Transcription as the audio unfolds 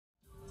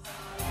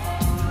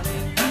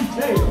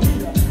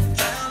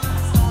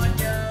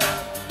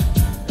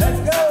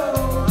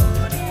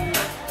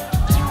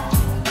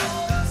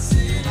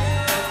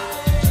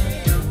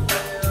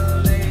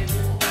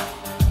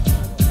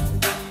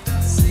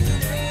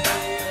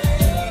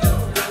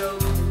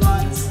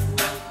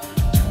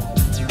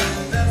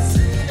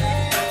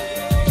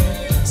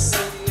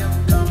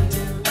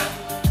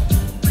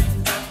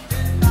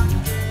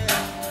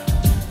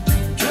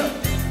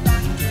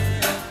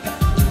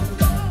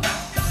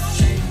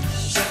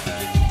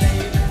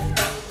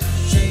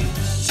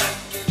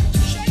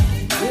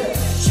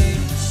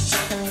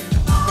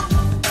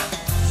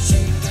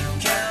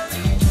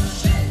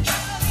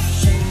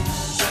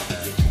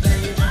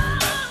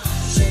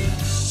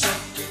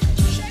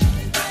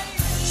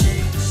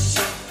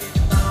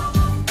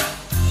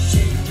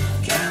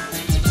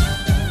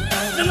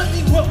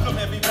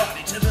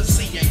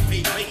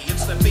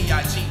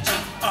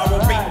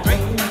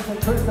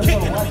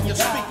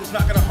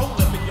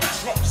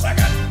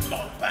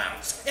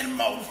and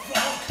more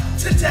funk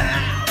to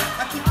down.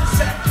 I keep the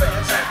sack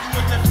fast, happy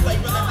with that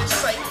flavor that they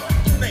say,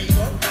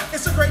 neighbor.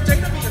 It's a great day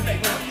to be a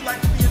neighbor. Would you like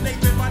to be a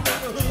neighbor in my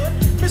neighborhood?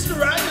 Mr.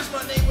 Rogers,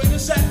 my neighbor, and the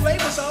sack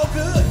flavor's all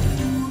good.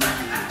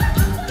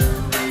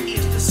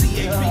 It's the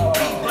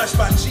CAPP, blushed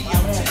by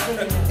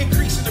GLT.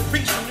 Increasing the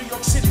preach from New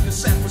York City to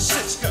San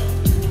Francisco.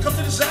 Come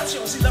to the South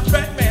Show and see the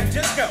Fat Man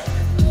Disco.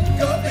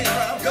 Go big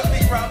round, go.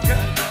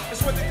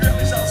 It's what the girl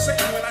is all saying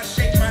when I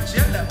shake my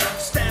jello.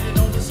 Standing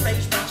on the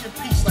stage, preaching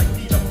peace like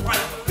Peter White.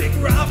 Big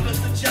Rob does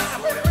the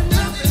job.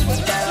 Nothing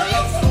but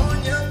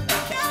California.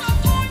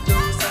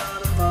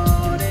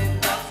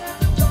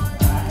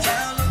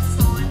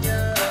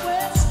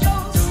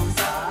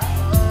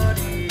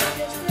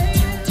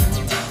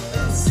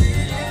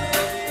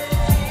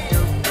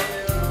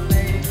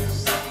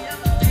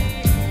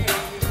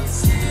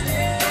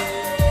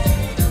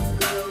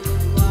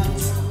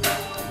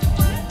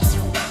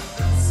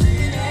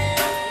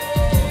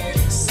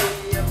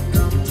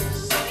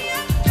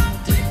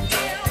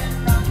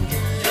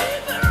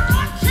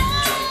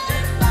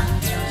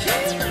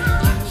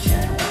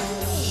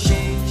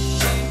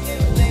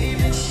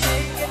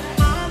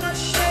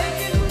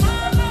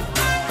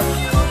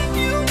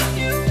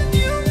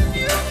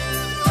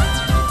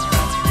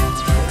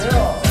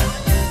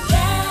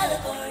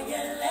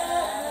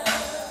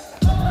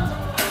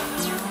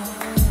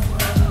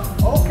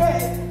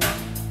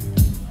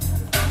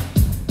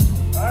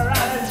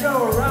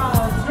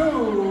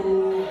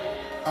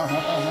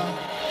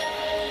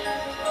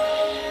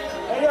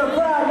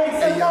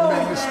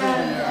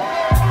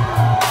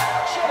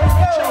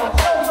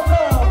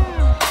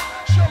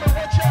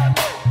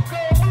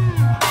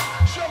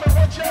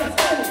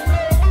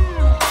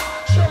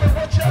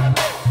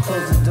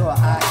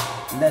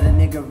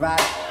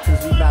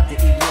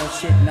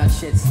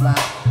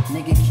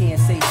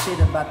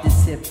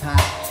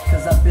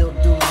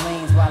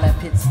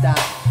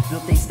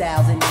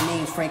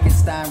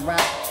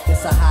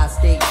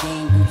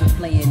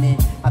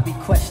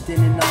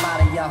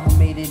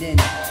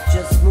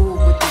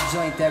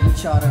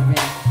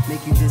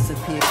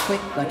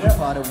 Like you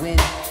part of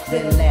wind,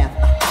 then laugh,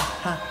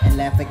 and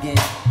laugh again.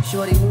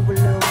 Shorty, move a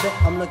little bit,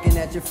 I'm looking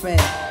at your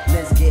friend.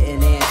 Let's get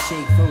an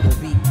handshake for the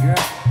beat, girl.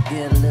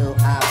 Get a little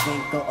eye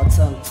wink or a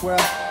tongue twirl.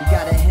 You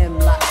got a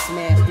hemlock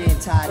smashed in,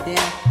 tied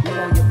down. You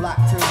on your block,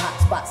 turn hot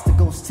spots to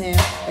ghost town.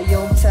 Hey,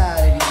 yo, I'm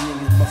tired of these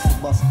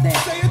niggas bust down.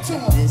 Say it to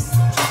 'em. This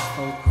just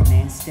for the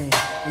nasty.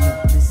 Hey, yo,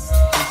 this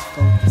just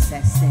for the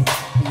sassy.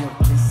 Hey, yo,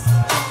 this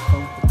just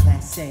for the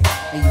classy.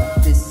 Hey, yo,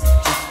 this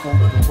just for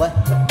the what?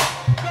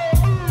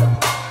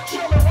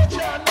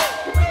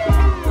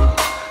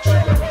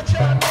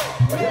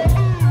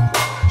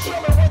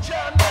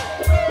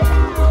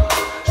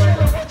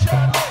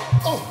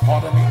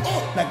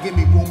 Now give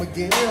me room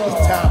again.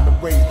 It's time to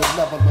raise the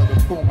level of the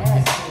boom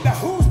again. Now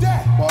who's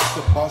that?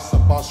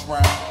 Bust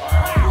round.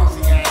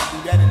 Uzi ain't do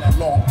that in a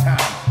long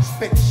time.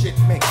 Spit shit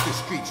makes the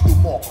streets do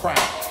more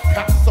crime.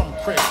 Cop some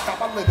crib,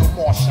 cop a little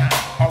more shine.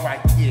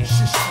 Alright, yeah,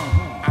 shish.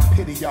 I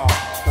pity y'all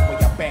the way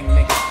I bang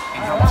niggas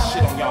and how I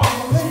shit on y'all.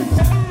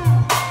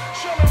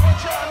 Show me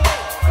what y'all know.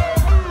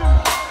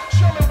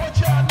 Show me what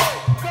y'all know.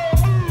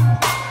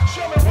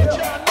 Show me what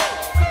y'all know.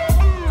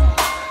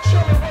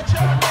 Show me what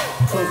y'all know.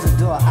 Close the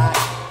door,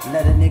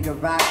 let a nigga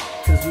rock,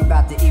 cause we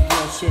bout to eat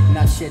real shit,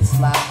 not shit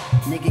slop.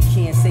 Nigga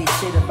can't say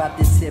shit about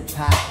this hip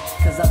hop,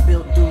 cause I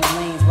built dude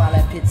lanes while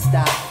at pit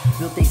stop.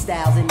 Built they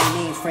styles and their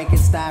names,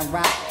 Frankenstein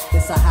rock.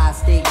 It's a high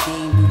stake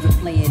game, dudes are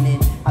playing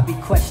in. I be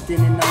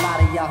questioning a lot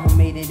of y'all who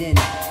made it in.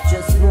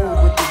 Just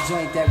move with the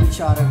joint that we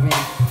charter in.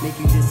 Make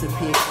you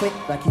disappear quick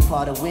like you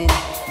part of wind.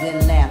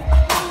 Then laugh,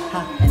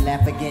 and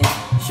laugh again.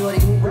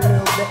 Shorty, move a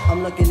little bit,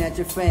 I'm looking at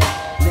your friend.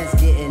 Let's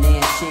get an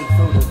handshake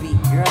for the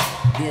beat, girl.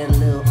 Get a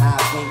little eye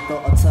wink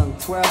or a tongue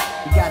twirl.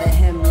 You got a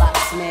hemlock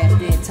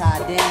smashed in,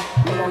 tied down.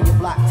 You on your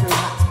block, turn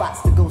hot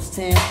spots to ghost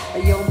town.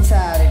 Hey, yo, I'm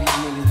tired of these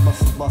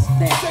niggas bust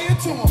down. Say it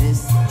to 'em.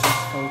 This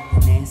just for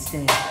the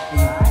nasty. Hey,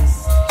 yo, this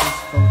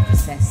just for the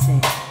sassy.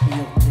 Hey,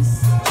 yo, this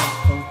just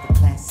for the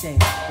classy.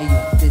 Hey, yo,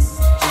 this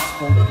just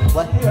for the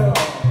what?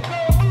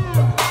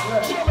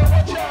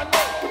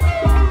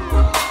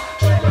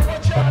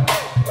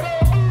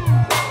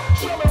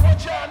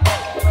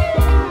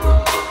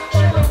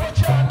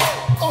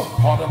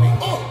 Pardon me,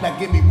 now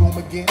give me room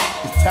again.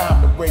 It's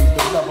time to raise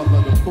the level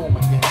of the boom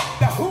again.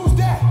 Now who's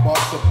that?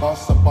 Bust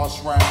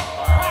round.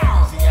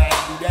 Uzi ain't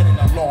do that in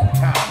a long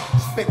time.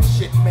 Spit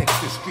shit makes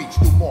the streets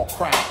do more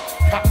crime.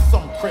 Cop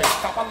some crib,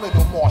 cop a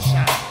little more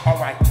shine.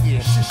 Alright,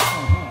 yeah, shish.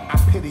 I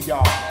pity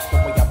y'all the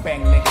way I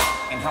bang niggas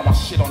and how I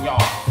shit on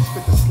y'all.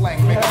 Spit the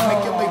slang, make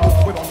your label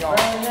quit on y'all.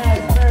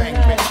 Get my thing,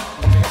 bitch.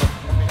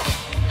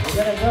 We're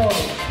gonna go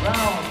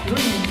round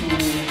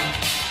 3.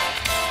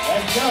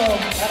 Let's go.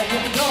 Gotta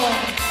get it going.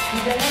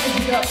 Keep that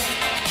energy up.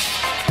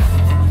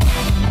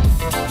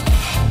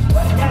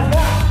 What you guys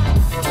got?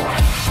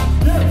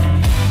 Yeah.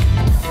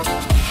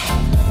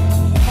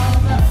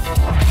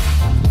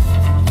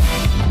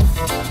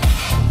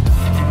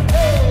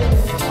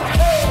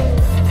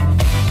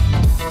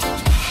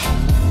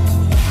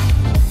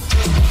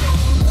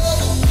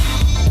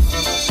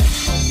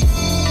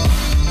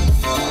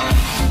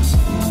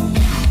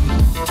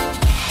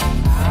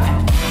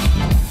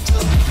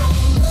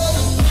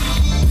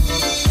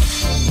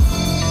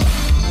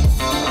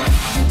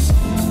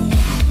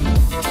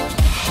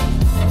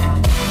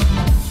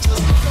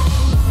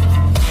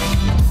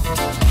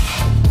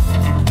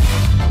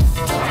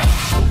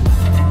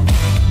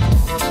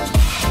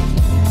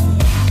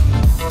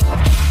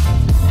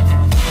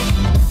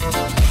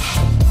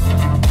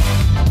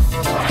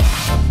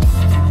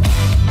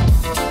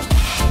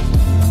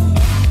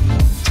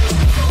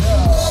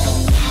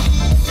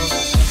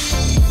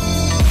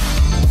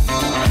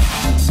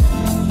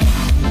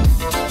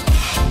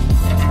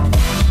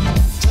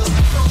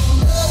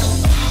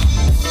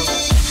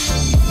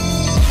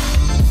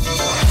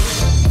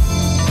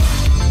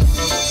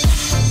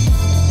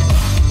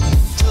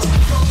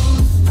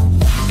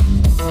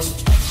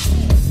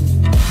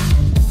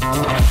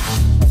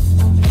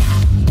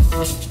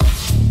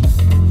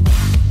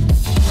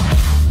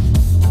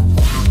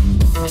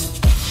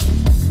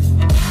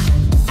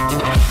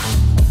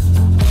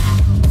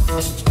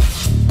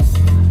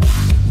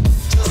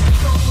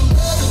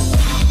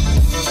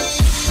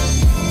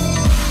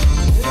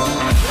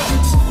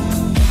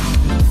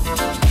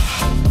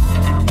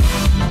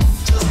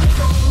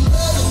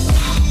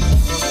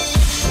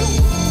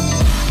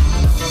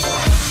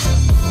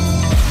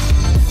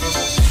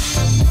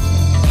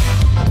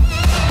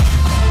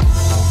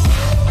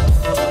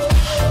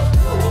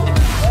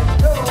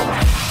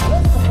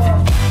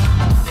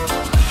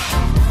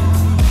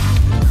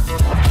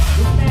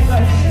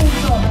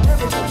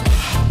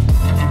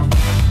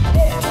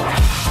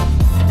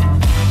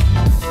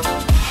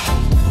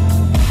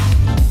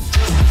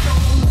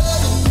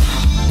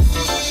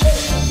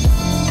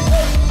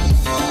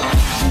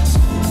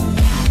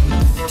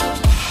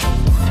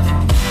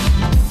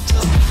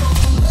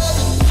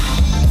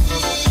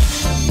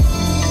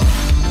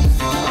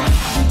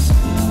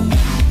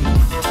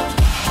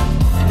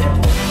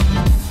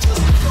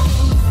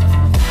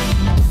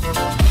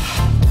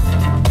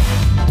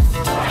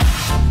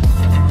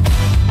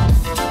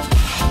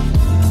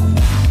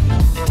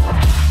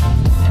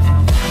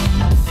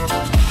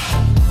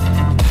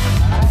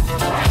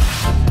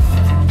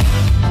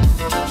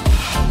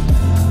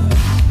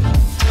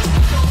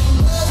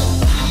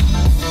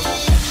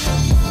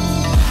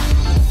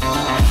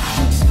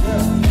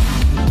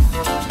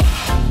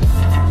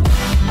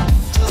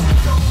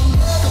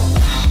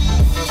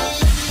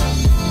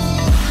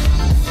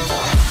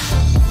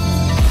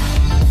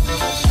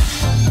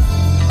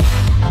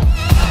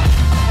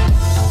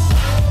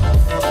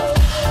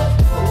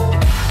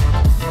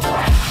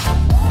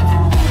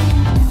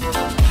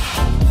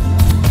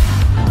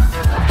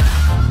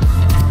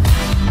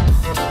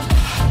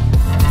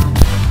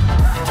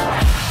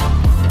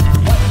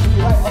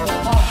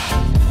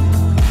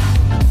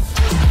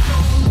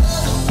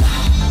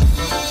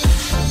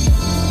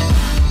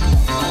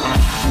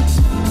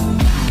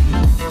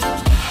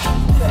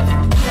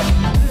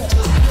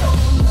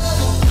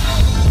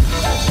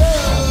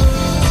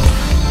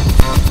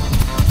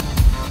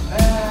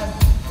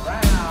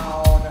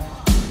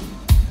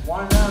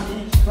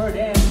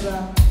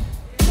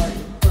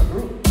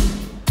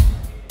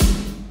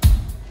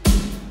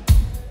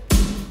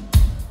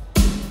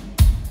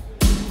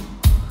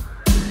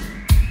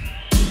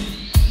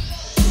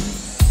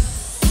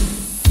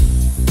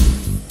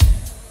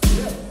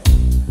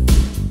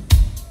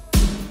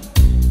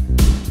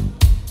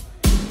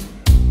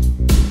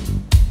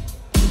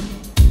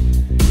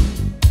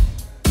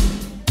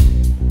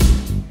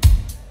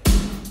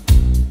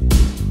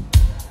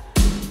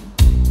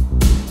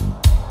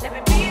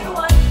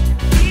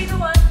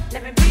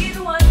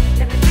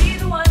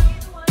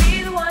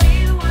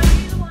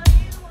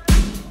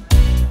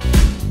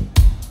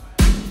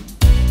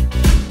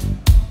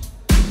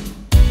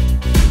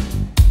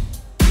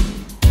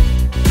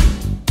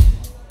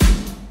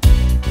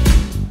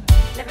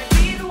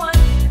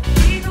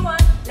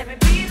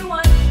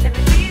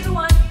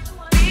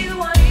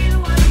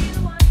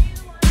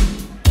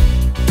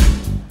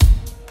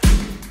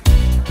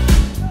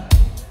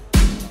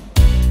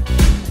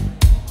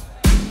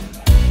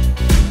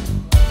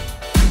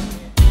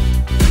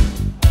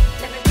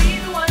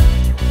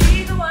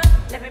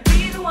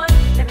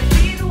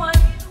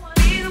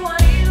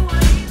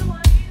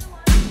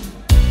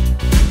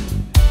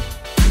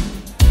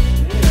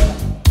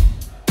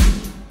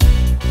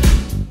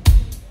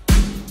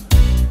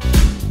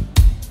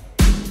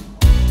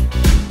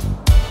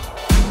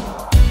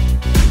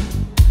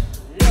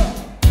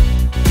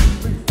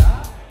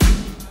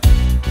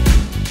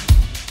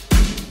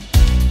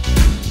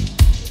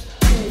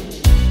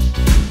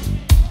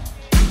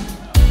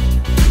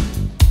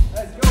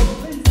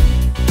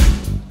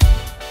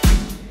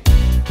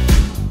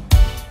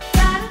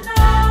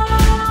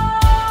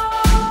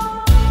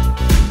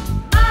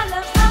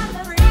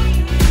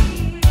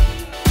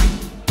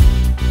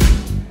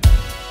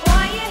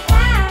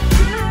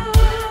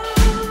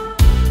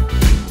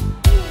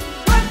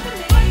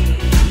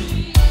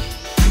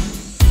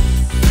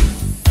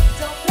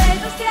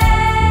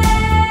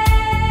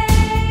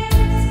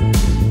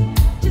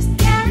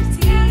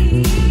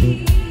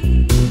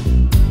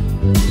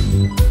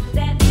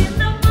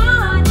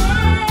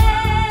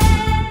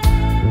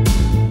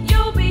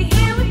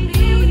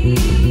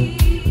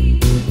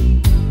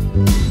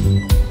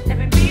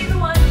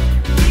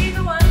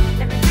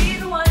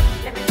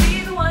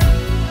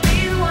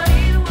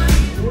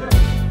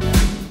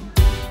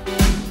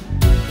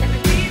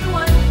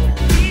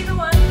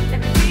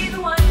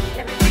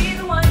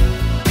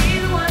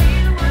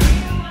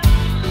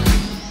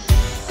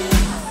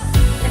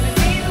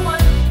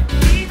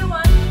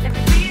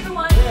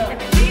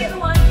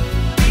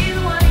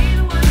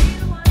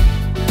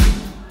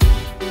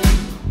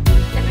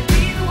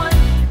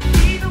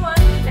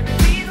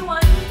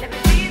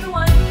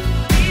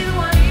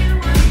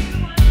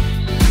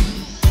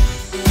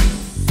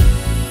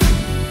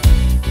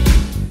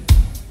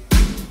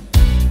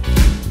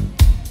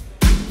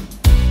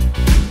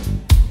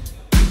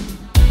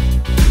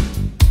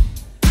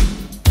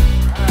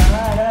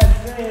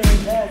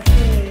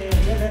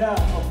 it up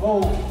for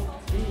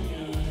both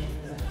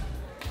teams.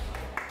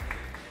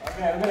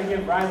 Okay, we're gonna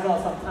give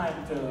Rizal some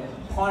time to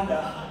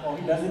ponder. Oh,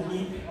 he doesn't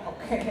need.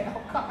 Okay,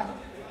 oh God.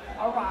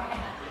 All right.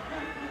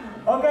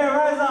 Okay,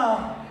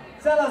 Rizal,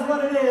 tell us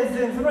what it is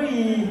in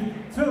 3,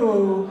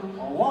 2,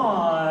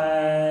 1.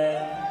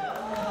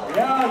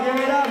 Yo,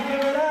 give it up.